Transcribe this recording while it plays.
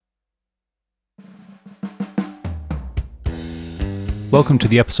Welcome to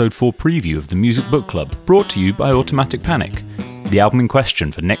the episode 4 preview of the Music Book Club, brought to you by Automatic Panic. The album in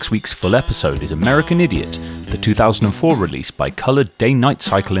question for next week's full episode is American Idiot, the 2004 release by coloured day-night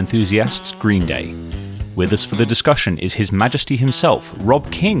cycle enthusiasts Green Day. With us for the discussion is His Majesty himself, Rob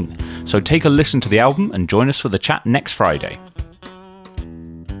King, so take a listen to the album and join us for the chat next Friday.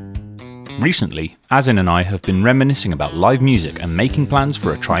 Recently, Azin and I have been reminiscing about live music and making plans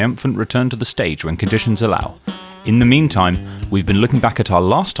for a triumphant return to the stage when conditions allow. In the meantime, we've been looking back at our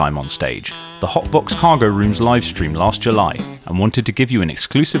last time on stage, the Hotbox Cargo Rooms livestream last July, and wanted to give you an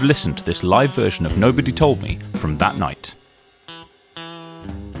exclusive listen to this live version of Nobody Told Me from that night.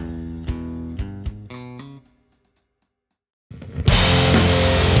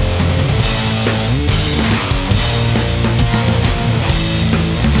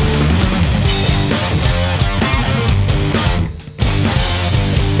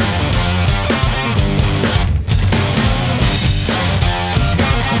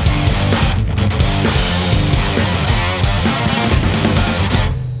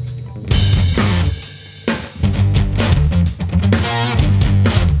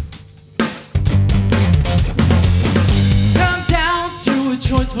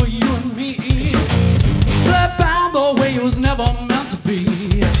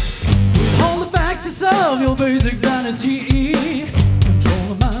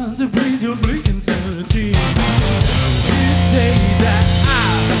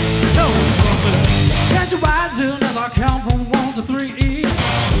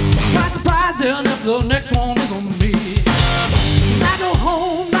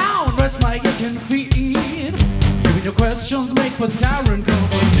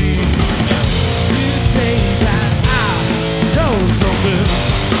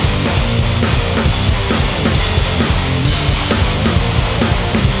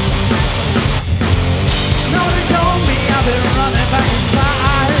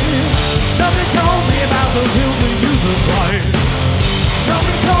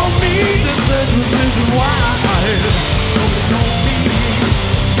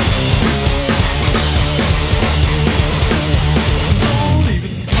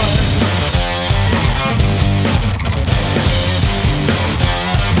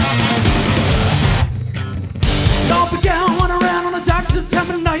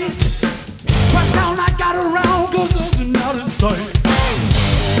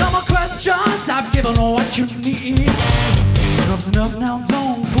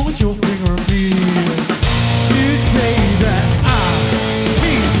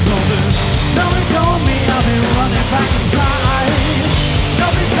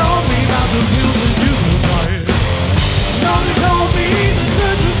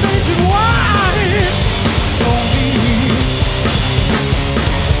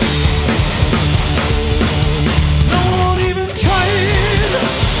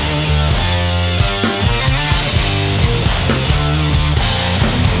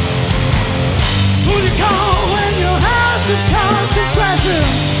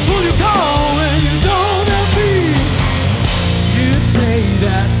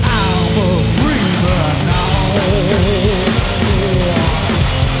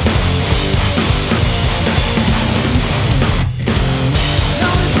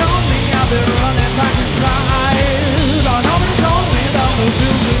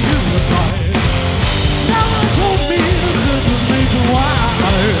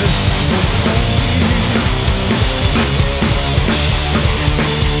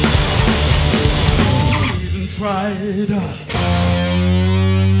 Tried.